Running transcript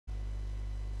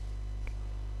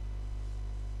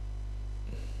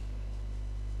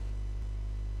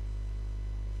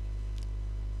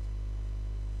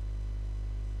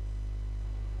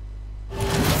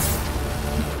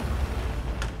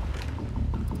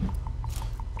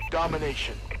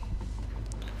domination.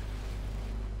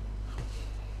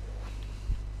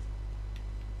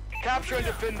 Capture and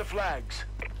defend the flags.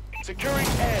 Securing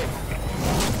A.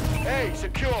 A,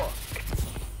 secure.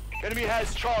 Enemy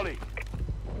has Charlie.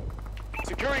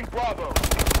 Securing Bravo.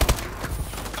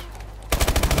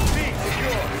 B,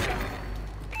 secure.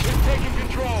 We're taking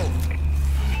control.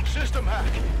 System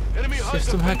hack. Enemy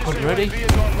System hack already? UAV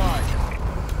is online.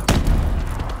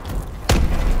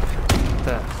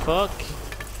 The fuck?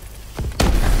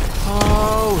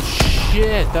 Oh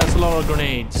shit, that's a lot of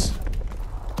grenades.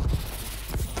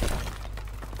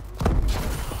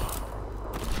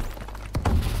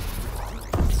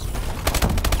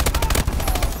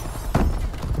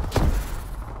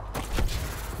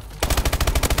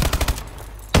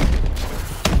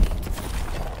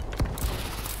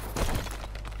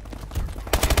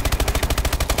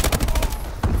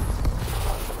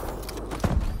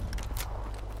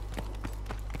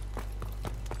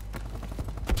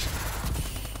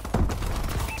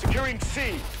 Securing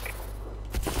C.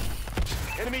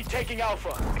 Enemy taking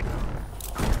Alpha.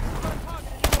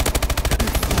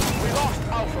 We lost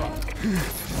Alpha.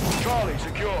 Charlie,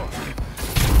 secure.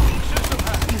 System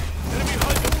hack. Enemy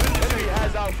Enemy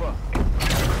has Alpha.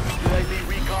 UAV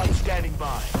recon standing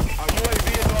by. Our UAV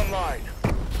is online.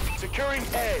 Securing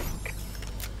A.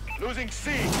 Losing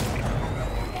C.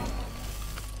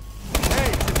 A,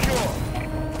 secure.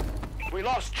 We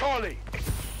lost Charlie.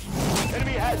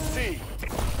 Enemy has C.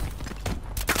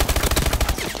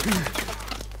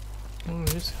 Where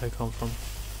did this guy come from?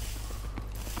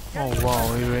 Oh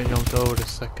wow, he really jumped over the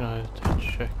second I had to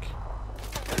check.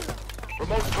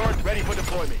 Remote turret ready for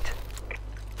deployment.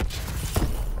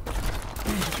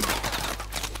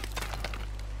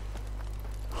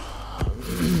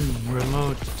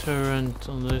 Remote turret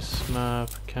on this map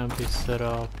can be set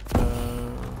up.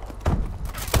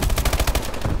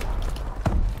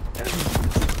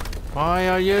 Why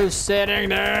are you sitting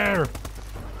there?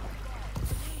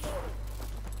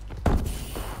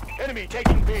 Enemy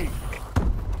taking B.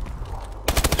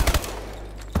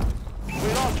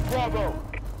 We lost Bravo.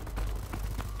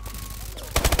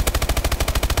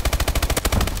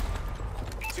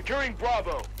 Securing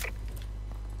Bravo.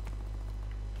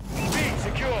 B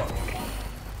secure.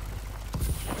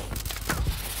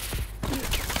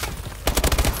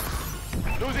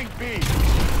 Losing B.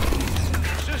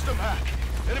 System hack.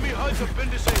 Enemy HUDs have been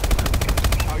disabled.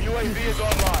 Our UAV is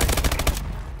online.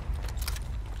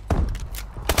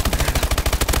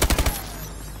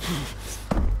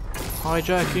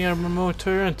 Hijacking a remote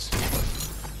turret.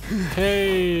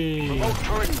 Hey! Remote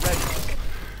turret ready.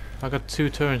 I got 2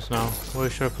 turrets now. Where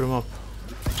should I put them up?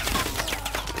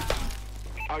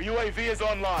 Our UAV is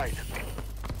online.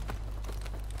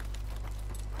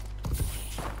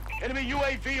 Enemy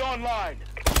UAV online.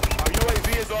 Our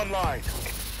UAV is online.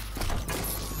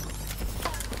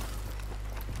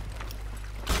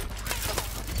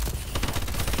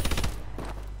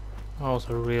 That was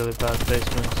a really bad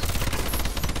placement.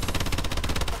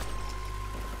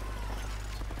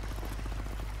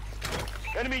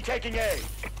 Enemy taking A.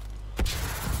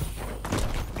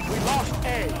 We lost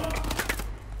A.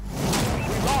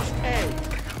 We lost A.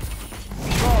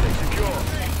 Charlie secure.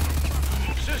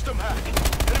 System hack.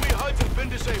 Enemy HUDs have been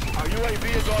disabled. Our UAV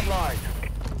is online.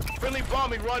 Friendly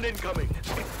bombing run incoming.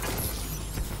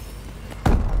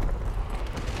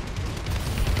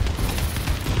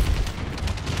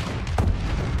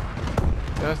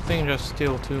 That thing just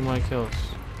stole 2 of my kills.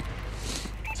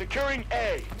 Securing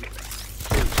A.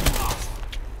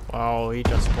 Wow, he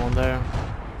just spawned there.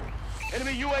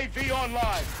 Enemy UAV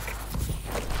online.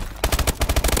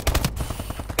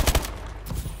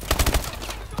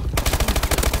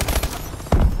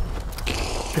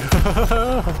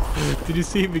 Did you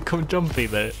see me come jumping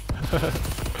there?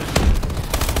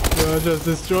 I just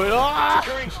destroyed. Ah!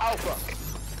 Securing Alpha.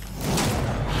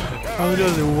 I'm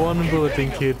just one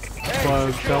bulleting kids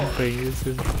while jumping. This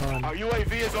is fun. Our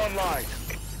UAV is online.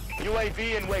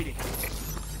 UAV in waiting.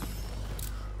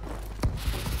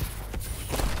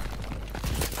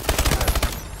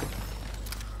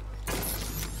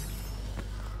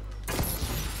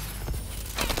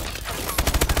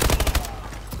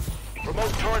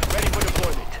 Remote turret ready for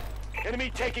deployment.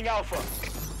 Enemy taking Alpha.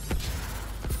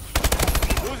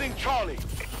 Losing Charlie.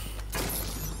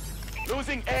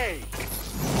 Losing A.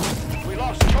 We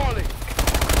lost Charlie.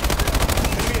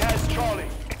 Enemy has Charlie.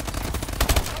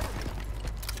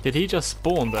 Did he just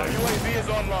spawn Our there? UAV is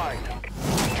online.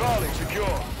 Charlie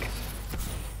secure.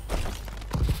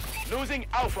 Losing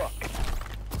Alpha.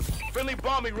 Friendly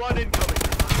bombing run incoming.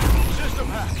 System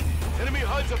hack. Enemy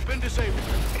HUDs have been disabled.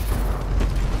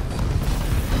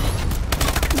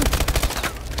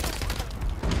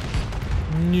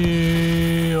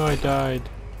 No, I died.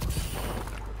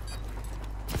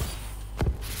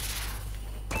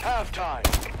 Halftime.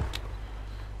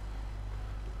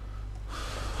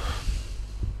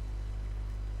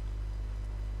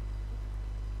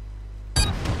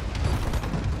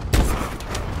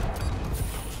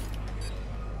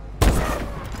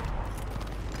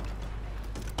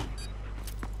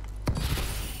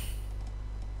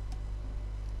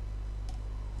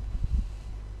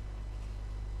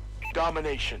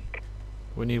 Domination.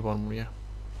 We need one more, yeah.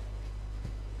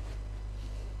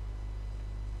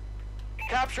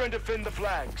 Capture and defend the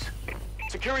flags.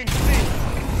 Securing C.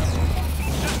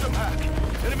 System hack.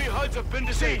 Enemy HUDs have been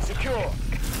deceived. Secure.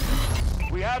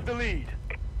 We have the lead.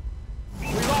 We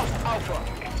lost Alpha.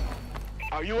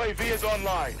 Our UAV is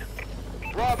online.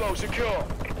 Bravo secure.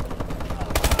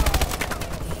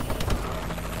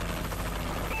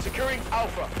 Securing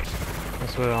Alpha.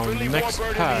 So on the next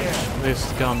patch,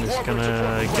 this gun is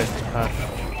gonna get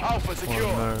patched Alpha or secure.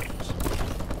 nerfed.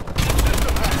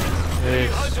 System hack.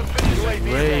 It's HUDs have been deceived.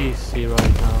 crazy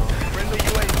right now. Friendly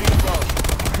UAV above.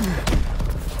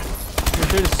 You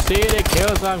should see the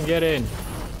kills I'm getting.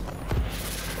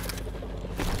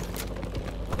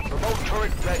 Remote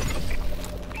turret ready.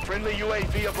 Friendly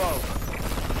UAV above.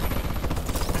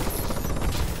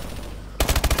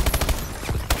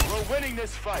 We're winning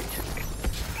this fight.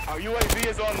 Our UAV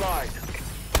is online.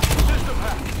 System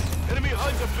hack. Enemy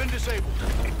HUDs have been disabled.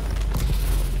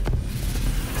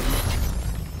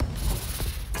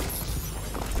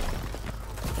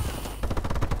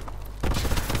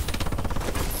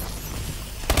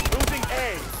 Losing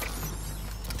A.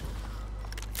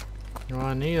 Oh,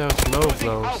 I need those low Losing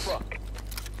blows. Alpha.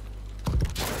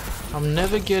 I'm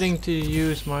never getting to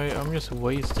use my. I'm just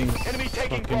wasting Enemy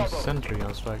taking fucking Bravo. sentry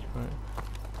on strike,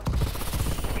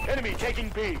 right? Enemy taking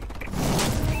B.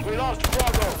 We lost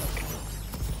Bravo.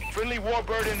 Friendly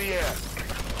Warbird in the air.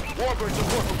 Warbird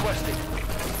support requested.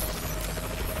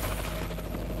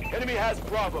 Enemy has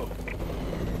Bravo.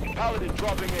 Paladin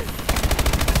dropping in.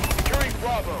 Securing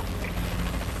Bravo.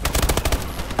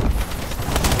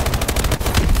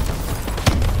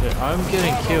 Yeah, I'm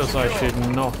getting Bravo kills I secure.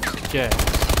 should not get.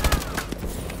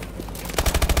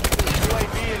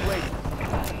 UAV in wait.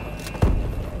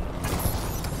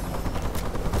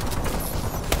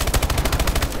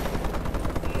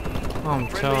 I'm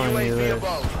Friendly telling you UAV this.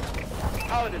 above.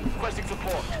 Paladin requesting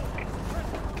support.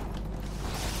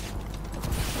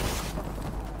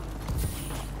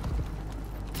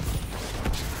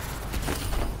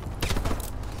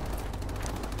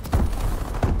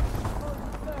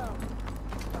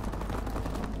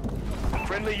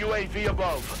 Friendly UAV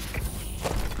above.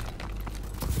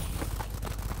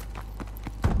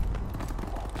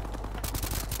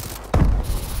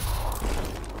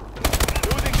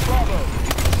 Losing Bravo.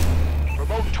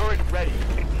 Remote turret ready.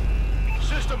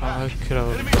 System I hack. could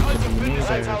have Enemy HUDs have been been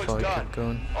That's how there if it's I done. kept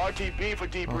going. RTB for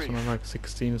Also, debrief. I'm like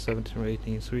 16, 17, or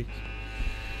 18 this week.